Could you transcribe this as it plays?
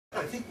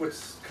I think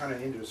what's kind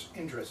of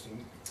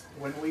interesting,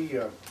 when we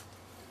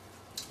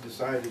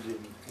decided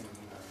in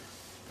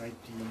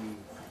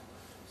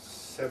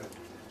 1970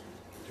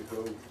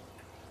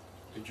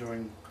 to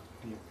join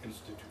the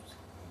institute,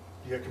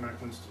 the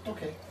Ecumenical Institute.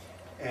 Okay.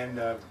 And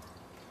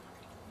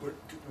we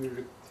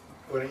were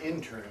going to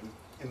intern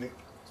in the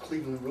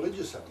Cleveland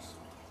Religious House.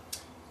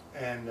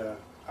 And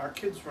our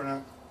kids were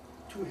not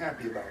too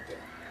happy about that.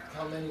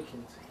 How many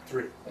kids?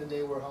 3. And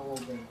they were how old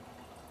then?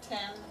 10,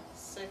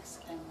 6,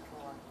 and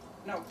 4.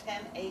 No,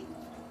 10, 8, and 4.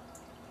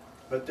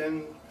 But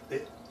then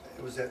it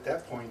was at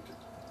that point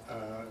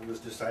it was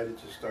decided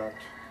to start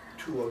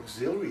 2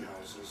 auxiliary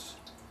houses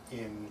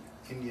in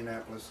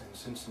Indianapolis and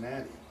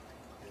Cincinnati.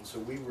 And so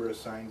we were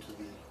assigned to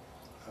the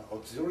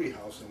auxiliary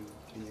house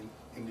in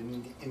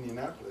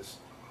Indianapolis.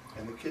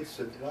 And the kids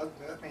said, well,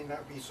 that may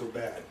not be so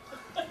bad.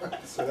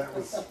 So that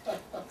was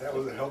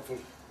a helpful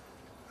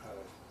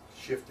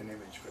shift in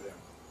image for them.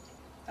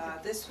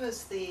 This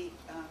was the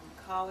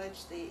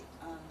college, the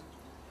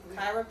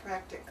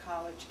chiropractic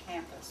college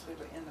campus. We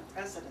were in the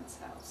president's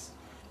house.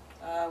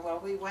 Well,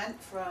 we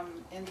went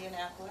from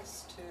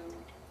Indianapolis to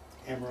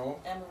Amarillo,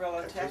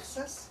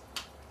 Texas.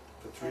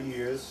 For 3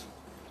 years.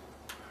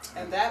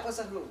 And that was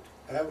a hoot.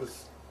 That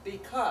was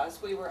because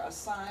we were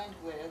assigned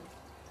with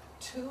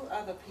 2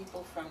 other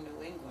people from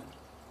New England,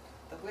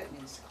 the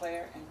Whitneys,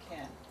 Claire and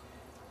Ken.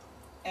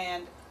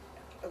 And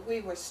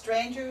we were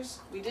strangers,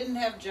 we didn't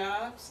have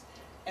jobs,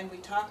 and we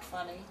talked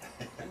funny.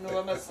 And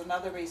that was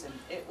another reason.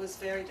 It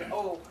was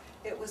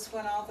it was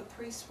when all the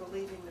priests were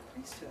leaving the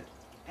priesthood.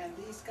 And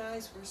these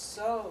guys were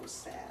so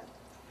sad.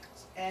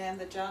 And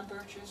the John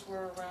Birchers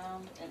were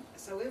around, and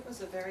so it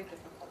was a very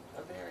difficult,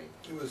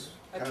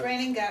 a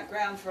training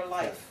ground for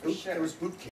life, for sure. It was boot camp.